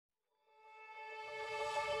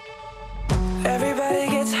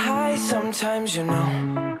gets high sometimes, you know.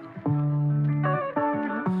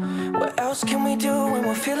 What else can we do when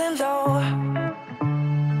we're feeling low?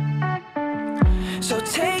 So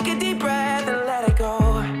take a deep breath and let it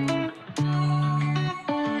go.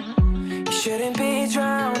 You shouldn't be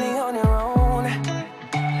drowning on your own.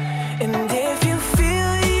 And if you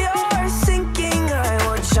feel you're sinking, I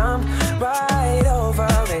will jump right over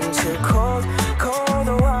into cold, cold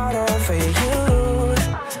water for you.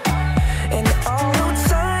 And although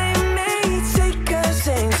time may take us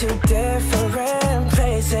into different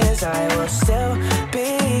places, I will still be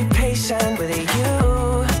patient with you.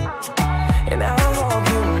 And I hope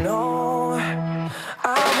you know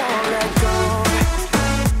I won't let go.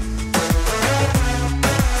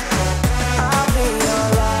 I'll be your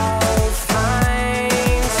lifeline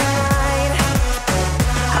tonight.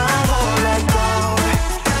 I won't let go.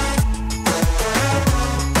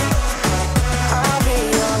 I'll be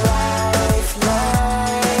your lifeline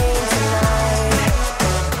tonight.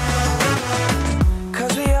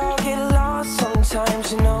 'Cause we all get lost sometimes,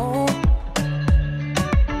 you know.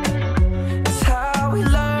 It's how we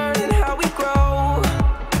learn and how we grow.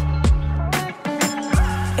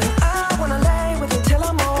 And I wanna lay with you till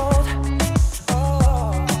I'm old.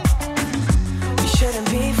 Oh, you shouldn't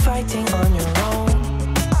be fighting on your own.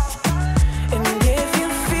 And if you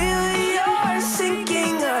feel you're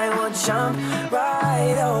sinking, I will jump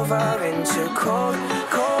right over into cold,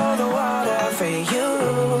 cold water for you.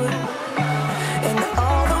 And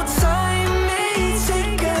although time may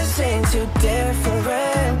take us into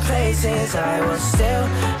different places, I will still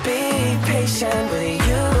be patient